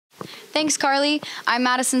Thanks, Carly. I'm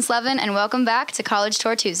Madison Slevin, and welcome back to College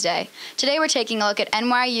Tour Tuesday. Today we're taking a look at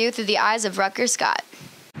NYU through the eyes of Rutger Scott.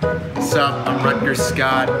 What's up? I'm Rutger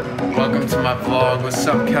Scott. Welcome to my vlog. What's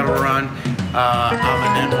up, Kettle Run? I'm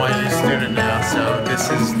an NYU student now, so this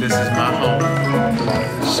is my home.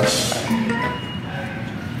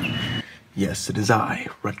 Yes, it is I,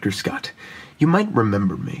 Rutger Scott. You might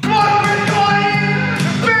remember me.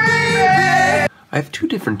 I have two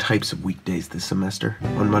different types of weekdays this semester.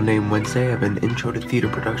 On Monday and Wednesday, I have an Intro to Theater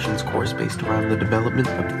Productions course based around the development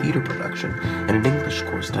of theater production and an English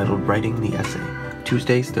course titled Writing the Essay.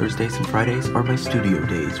 Tuesdays, Thursdays, and Fridays are my studio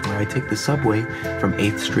days, where I take the subway from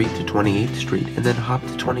 8th Street to 28th Street and then hop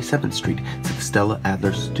to 27th Street to the Stella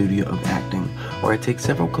Adler Studio of Acting, where I take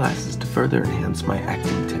several classes to further enhance my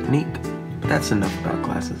acting technique. But that's enough about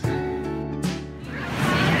classes.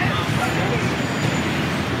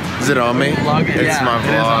 Is it on me? It's my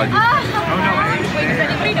vlog. Wait, does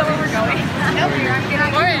anybody know where we're going? Nope, you're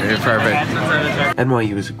asking. Perfect.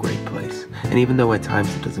 NYU is a great place, and even though at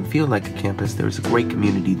times it doesn't feel like a campus, there is a great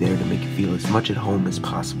community there to make you feel as much at home as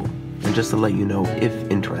possible. And just to let you know, if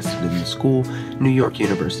interested in the school, New York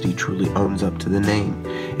University truly owns up to the name.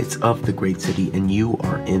 It's of the great city, and you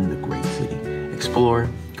are in the great city. Explore,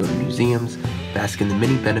 go to museums, bask in the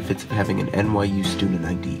many benefits of having an NYU student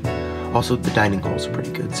ID. Also, the dining halls are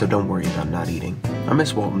pretty good, so don't worry about not eating. I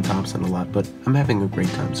miss Walton Thompson a lot, but I'm having a great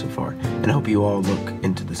time so far, and I hope you all look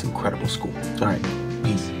into this incredible school. Alright,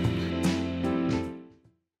 peace.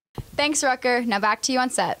 Thanks, Rutger. Now back to you on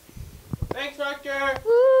set. Thanks, Rutger!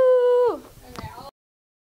 Woo!